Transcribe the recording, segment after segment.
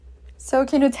So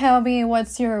can you tell me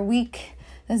what's your week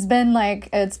has been like?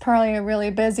 It's probably a really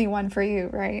busy one for you,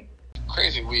 right?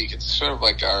 Crazy week. It's sort of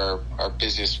like our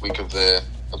busiest week of the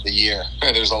year.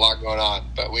 There's a lot going on,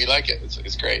 but we like it.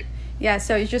 It's great. Yeah,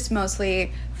 so you're just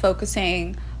mostly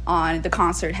focusing on the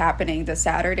concert happening this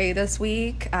Saturday this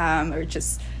week, or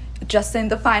just in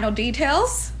the final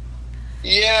details?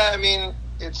 Yeah, I mean,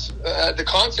 it's the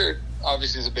concert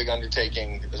obviously is a big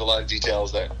undertaking. There's a lot of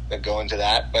details that go into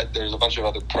that, but there's a bunch of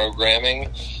other programming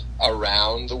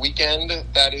around the weekend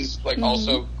that is like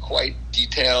also quite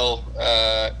detail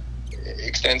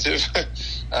extensive.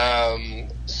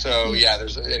 So yeah,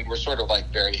 and we're sort of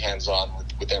like very hands-on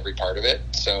with every part of it.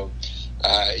 So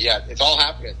yeah, it's all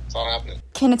happening.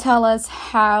 Can you tell us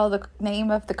how the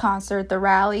name of the concert, The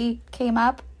Rally, came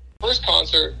up? First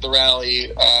concert, The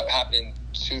Rally, happened in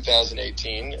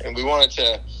 2018, and we wanted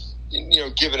to,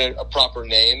 give it a proper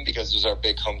name because it was our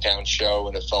big hometown show,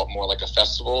 and it felt more like a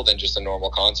festival than just a normal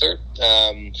concert.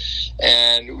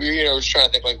 And we, was trying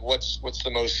to think like, what's the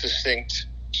most succinct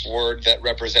word that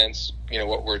represents,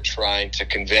 what we're trying to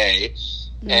convey.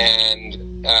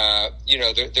 And,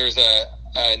 there's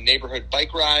a neighborhood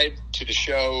bike ride to the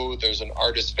show. There's an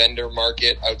artist vendor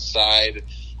market outside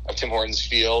of Tim Hortons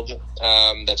Field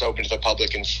that's open to the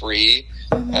public and free.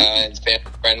 And it's family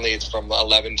friendly. It's from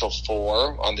 11 till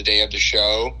 4 on the day of the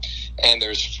show. And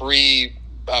there's free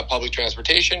public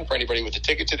transportation for anybody with a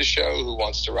ticket to the show who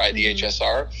wants to ride the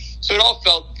HSR. So it all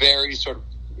felt very sort of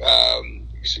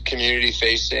community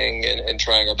facing and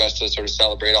trying our best to sort of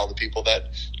celebrate all the people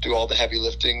that do all the heavy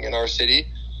lifting in our city.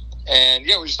 And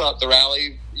yeah, we just thought The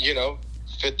Rally,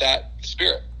 fit that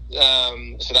spirit.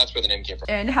 So that's where the name came from.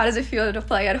 And how does it feel to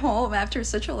play at home after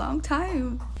such a long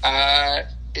time?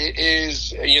 It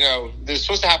is, this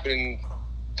supposed to happen in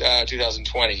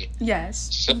 2020. Yes.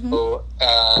 So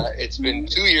it's been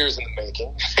 2 years in the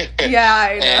making. Yeah,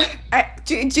 I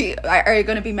know. Are you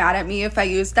going to be mad at me if I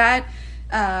use that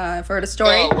for the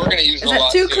story? No, we're going to use it a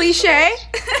lot. Is that too cliche?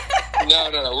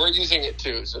 No. We're using it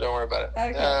too, so don't worry about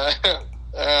it.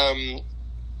 Okay.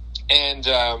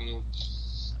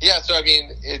 Yeah, so I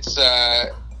mean, it's,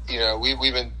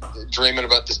 we've been dreaming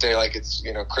about this day like it's,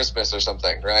 Christmas or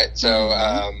something, right? So,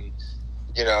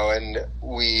 and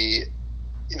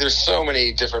there's so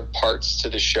many different parts to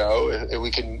the show.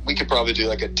 We could probably do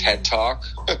like a TED Talk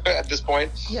at this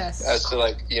point. Yes. As to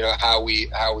like, how we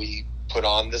put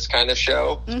on this kind of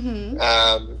show.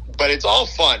 But it's all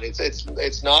fun.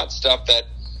 It's not stuff that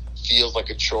feels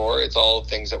like a chore. It's all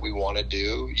things that we want to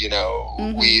do.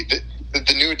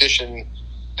 The new addition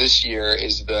this year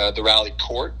is the Rally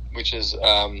Court, which is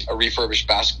a refurbished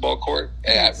basketball court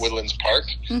at Woodlands Park.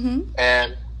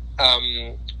 And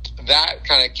that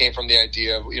kind of came from the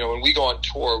idea of, when we go on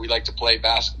tour, we like to play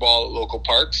basketball at local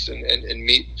parks and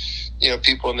meet,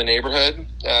 people in the neighborhood,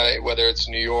 whether it's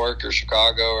New York or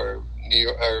Chicago or New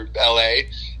York or LA.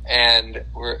 And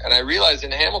I realized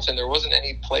in Hamilton, there wasn't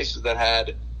any places that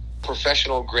had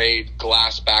professional grade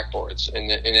glass backboards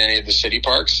in any of the city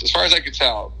parks. As far as I could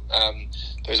tell,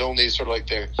 there's only sort of like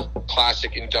the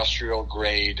classic industrial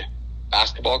grade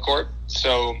basketball court.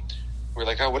 So we're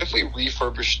like, what if we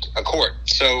refurbished a court?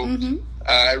 So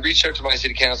I reached out to my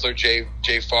city councilor, Jay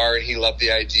Farr, and he loved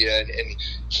the idea. And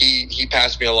he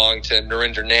passed me along to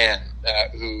Narinder Nan,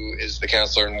 who is the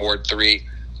councilor in Ward 3.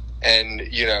 And,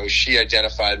 she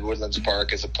identified Woodlands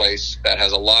Park as a place that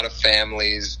has a lot of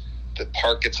families. The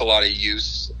park gets a lot of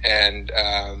use and,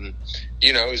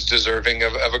 is deserving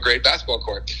of a great basketball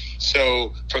court.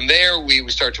 So from there, we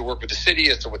started to work with the city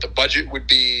as to what the budget would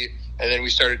be. And then we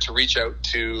started to reach out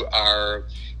to our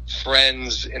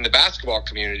friends in the basketball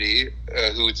community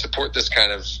who would support this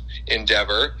kind of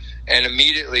endeavor. And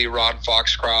immediately Ron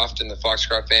Foxcroft and the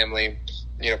Foxcroft family,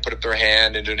 put up their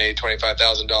hand and donated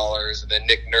 $25,000. And then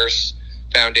Nick Nurse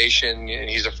Foundation, and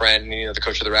he's a friend, the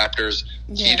coach of the Raptors.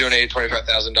 Yes. He donated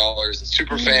 $25,000.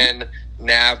 Superfan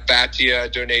Nav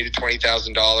Bhatia donated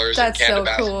 $20,000. That's in Canada so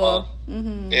basketball.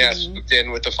 Cool. Yeah, swooped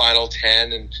in with the final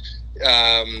 10, and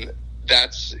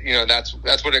that's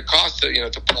what it costs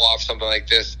to pull off something like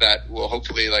this that will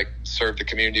hopefully serve the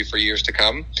community for years to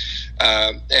come.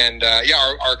 Our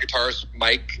guitarist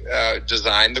Mike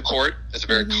designed the court. It's a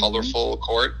very colorful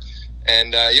court.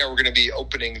 And we're going to be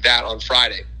opening that on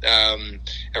Friday. And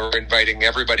we're inviting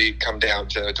everybody to come down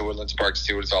to Woodlands Park to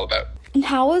see what it's all about. And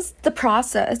how was the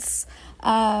process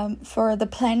for the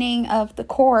planning of the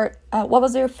court? What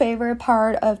was your favorite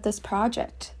part of this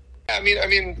project? I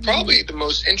mean, probably the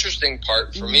most interesting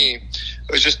part for me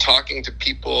was just talking to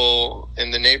people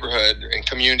in the neighborhood and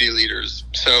community leaders.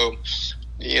 So,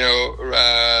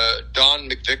 Don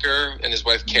McVicker and his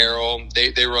wife Carol,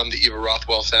 they run the Eva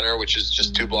Rothwell Center, which is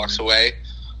just 2 blocks away.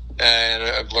 and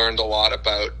I've learned a lot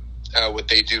about what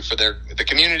they do for the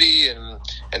community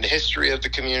and the history of the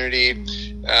community.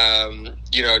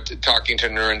 Talking to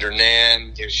Narinder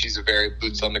Nan, she's a very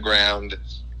boots on the ground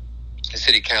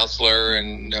city councilor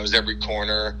and knows every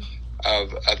corner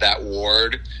of that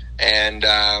ward. And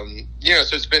so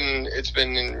it's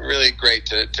been really great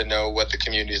to know what the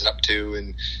community is up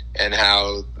to and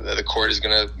how the court is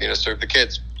going to serve the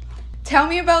kids. Tell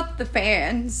me about the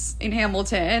fans in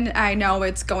Hamilton. I know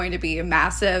it's going to be a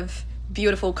massive,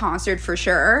 beautiful concert for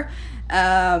sure.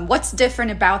 What's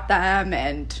different about them,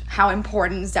 and how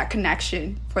important is that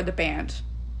connection for the band?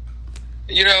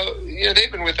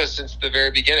 They've been with us since the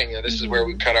very beginning. This is where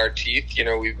we cut our teeth.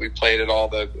 We played at all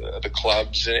the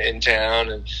clubs in town,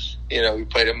 and we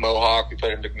played at Mohawk, we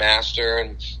played at McMaster,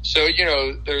 and so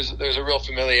there's a real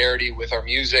familiarity with our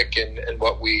music and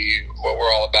what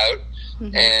we're all about,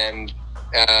 and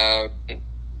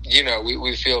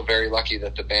we feel very lucky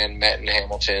that the band met in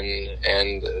Hamilton,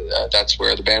 and that's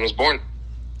where the band was born.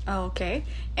 Okay.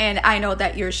 And I know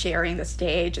that you're sharing the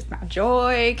stage with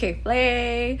Mountjoy,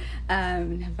 K-Flay,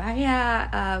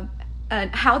 Havaya.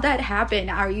 How that happened?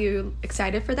 Are you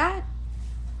excited for that?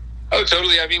 Oh,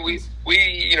 totally. I mean, we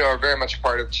are very much a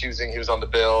part of choosing who's on the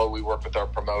bill. We work with our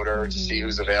promoter to see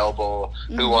who's available,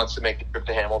 who wants to make the trip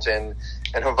to Hamilton.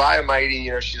 And Havaya Mighty,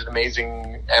 she's an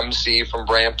amazing MC from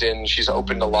Brampton. She's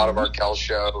opened a lot of Arkells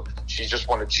show. She just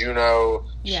won a Juno.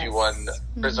 Yes. She won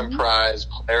Prism Prize,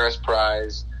 Polaris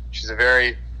Prize. She's a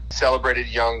very celebrated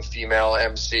young female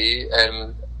MC,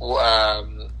 and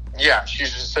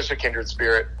she's just such a kindred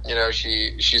spirit.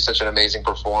 She's such an amazing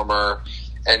performer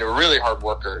and a really hard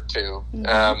worker too.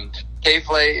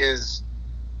 K-Flay is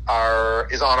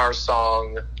on our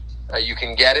song "You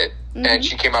Can Get It," and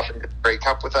she came up and did the Grey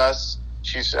Cup with us.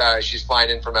 She's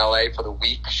flying in from LA for the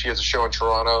week. She has a show in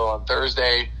Toronto on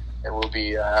Thursday, and will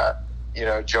be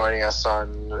joining us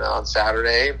on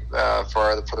Saturday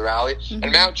for the rally.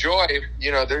 And Mountjoy,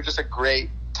 they're just a great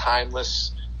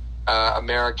timeless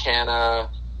Americana,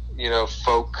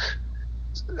 folk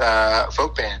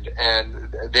band,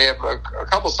 and they have a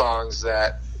couple songs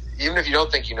that even if you don't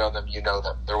think you know them, you know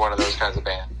them. They're one of those kinds of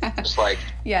bands. Just like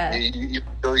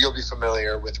you'll be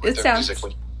familiar with their music.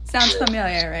 Sounds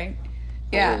familiar, right?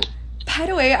 Yeah. By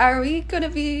the way, are we going to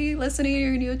be listening to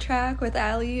your new track with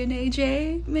Ali and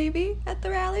AJ, maybe, at the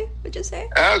rally, would you say?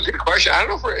 Oh, good question. I don't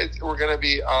know if we're going to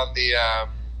be on the...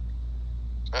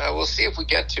 we'll see if we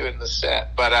get to it in the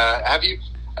set. But have you...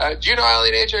 do you know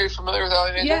Ali and AJ? Are you familiar with Ali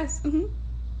and AJ? Yes.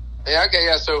 Yeah, okay,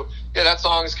 yeah. So, that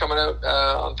song is coming out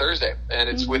on Thursday, and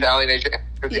it's with Ali and AJ.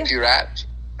 With the Durat.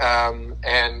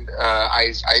 And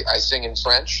I sing in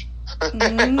French.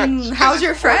 How's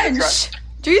your French?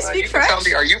 Do you speak French? Tell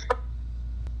me, are you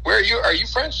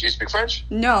French? Do you speak French?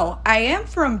 No, I am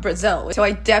from Brazil, so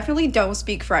I definitely don't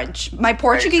speak French. My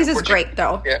Portuguese is great,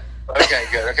 though. Yeah. Okay,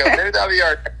 good. Okay, well, maybe that'll be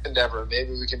our next endeavor.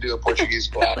 Maybe we can do a Portuguese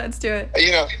collab. Let's do it.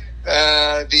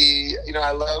 I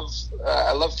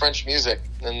love French music,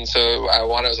 and so I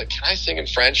was like, can I sing in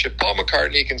French? If Paul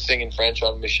McCartney can sing in French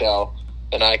on Michelle,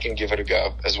 then I can give it a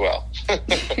go as well. and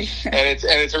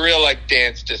it's a real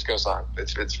dance disco song.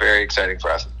 It's very exciting for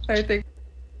us. I think.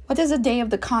 What does a day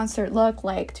of the concert look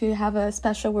like? Do you have a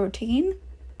special routine?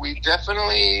 We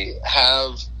definitely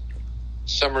have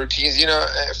some routines.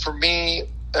 For me,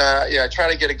 I try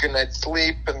to get a good night's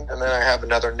sleep, and then I have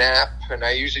another nap. And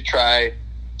I usually try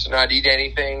to not eat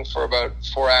anything for about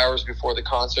 4 hours before the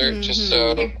concert, just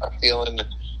so I'm feeling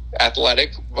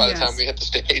athletic by the time we hit the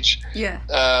stage. Yeah.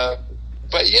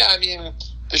 But yeah, I mean,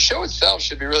 the show itself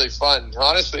should be really fun.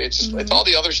 Honestly, it's just it's all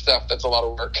the other stuff that's a lot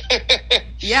of work.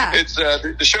 Yeah. It's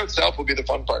the show itself will be the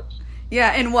fun part.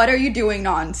 Yeah, and what are you doing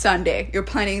on Sunday? You're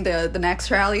planning the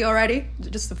next rally already?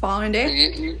 Just the following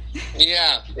day?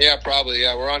 Yeah, probably.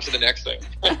 Yeah, we're on to the next thing.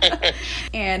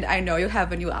 And I know you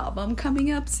have a new album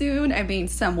coming up soon. I mean,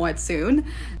 somewhat soon.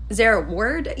 Is there a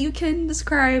word that you can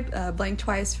describe Blink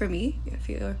Twice for me, if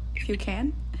you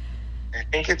can? I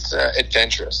think it's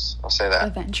adventurous. I'll say that.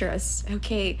 Adventurous.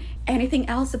 Okay. Anything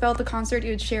else about the concert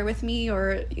you'd share with me,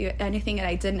 or anything that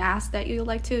I didn't ask that you'd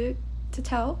like to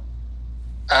tell?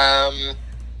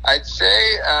 I'd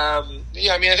say, I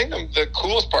think the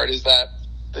coolest part is that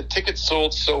the tickets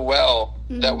sold so well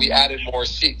that we added more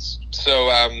seats. So,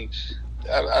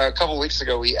 a couple of weeks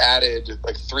ago, we added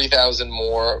 3,000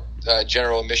 more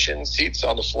general admission seats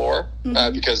on the floor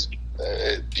because,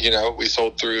 we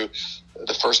sold through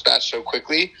the first batch so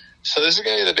quickly. So this is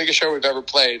going to be the biggest show we've ever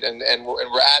played, and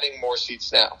we're adding more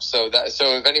seats now. So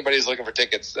if anybody's looking for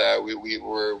tickets,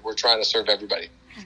 we're trying to serve everybody.